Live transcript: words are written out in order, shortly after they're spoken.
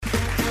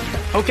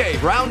Okay,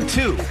 round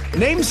two.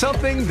 Name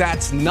something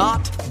that's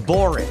not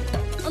boring.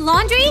 A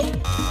laundry?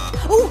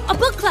 Ooh, a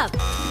book club.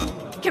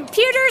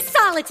 Computer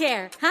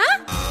solitaire,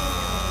 huh?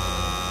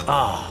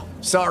 Ah,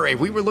 oh, sorry,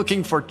 we were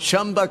looking for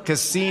Chumba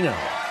Casino.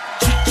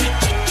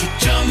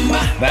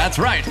 That's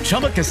right,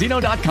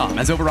 ChumbaCasino.com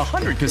has over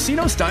 100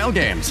 casino-style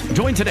games.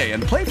 Join today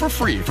and play for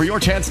free for your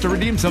chance to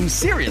redeem some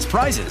serious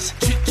prizes.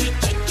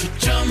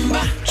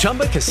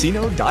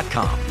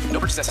 ChumbaCasino.com. No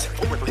purchase necessary.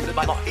 Void where prohibited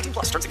by law. 18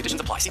 plus. Terms and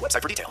conditions apply. See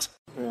website for details.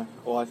 Yeah,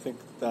 well, I think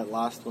that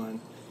last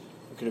one,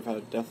 we could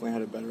have definitely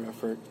had a better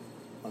effort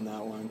on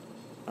that one.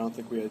 I don't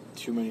think we had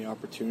too many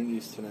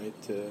opportunities tonight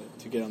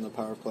to get on the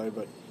power play,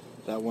 but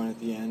that one at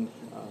the end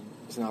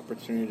was an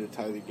opportunity to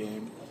tie the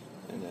game,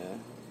 and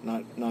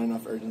not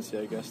enough urgency,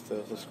 I guess,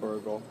 to score a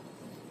goal.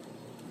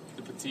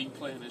 Did fatigue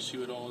play an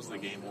issue at all as the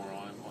game wore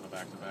on a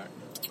back-to-back?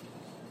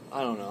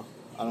 I don't know.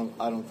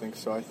 I don't think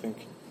so. I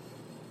think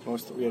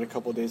we had a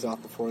couple of days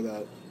off before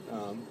that,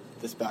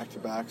 this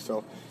back-to-back,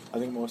 so I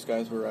think most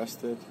guys were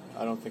rested.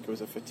 I don't think it was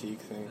a fatigue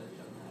thing.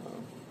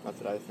 Not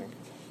that I think.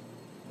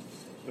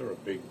 They're a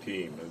big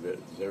team. Does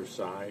their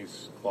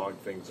size clog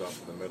things up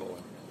in the middle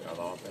of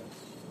offense?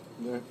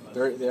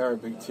 They are a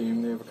big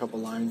team. They have a couple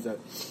lines that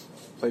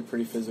play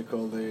pretty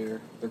physical. Their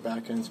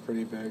back end's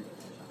pretty big,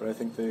 but I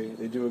think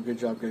they do a good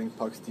job getting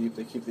pucks deep.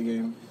 They keep the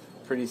game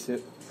pretty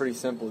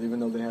simple, even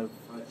though they have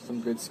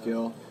some good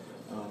skill.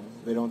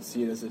 They don't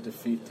see it as a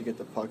defeat to get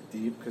the puck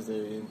deep because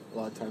a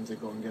lot of times they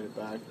go and get it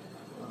back.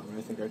 And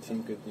I think our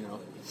team could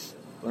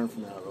learn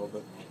from that a little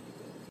bit.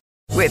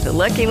 With the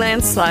Lucky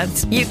Land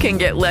Slots, you can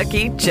get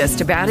lucky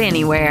just about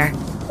anywhere.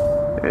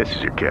 This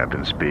is your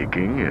captain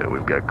speaking.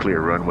 We've got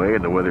clear runway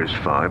and the weather's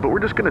fine, but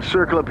we're just going to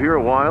circle up here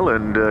a while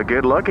and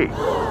get lucky.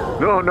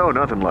 No,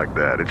 nothing like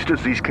that. It's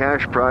just these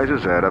cash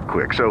prizes add up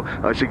quick. So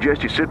I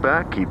suggest you sit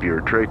back, keep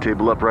your tray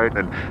table upright,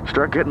 and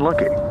start getting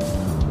lucky.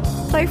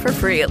 Play for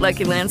free at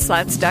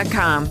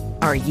LuckyLandSlots.com.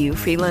 Are you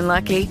feeling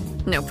lucky?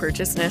 No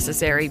purchase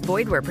necessary.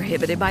 Void where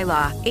prohibited by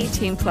law.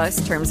 18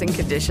 plus terms and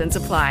conditions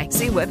apply.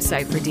 See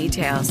website for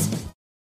details.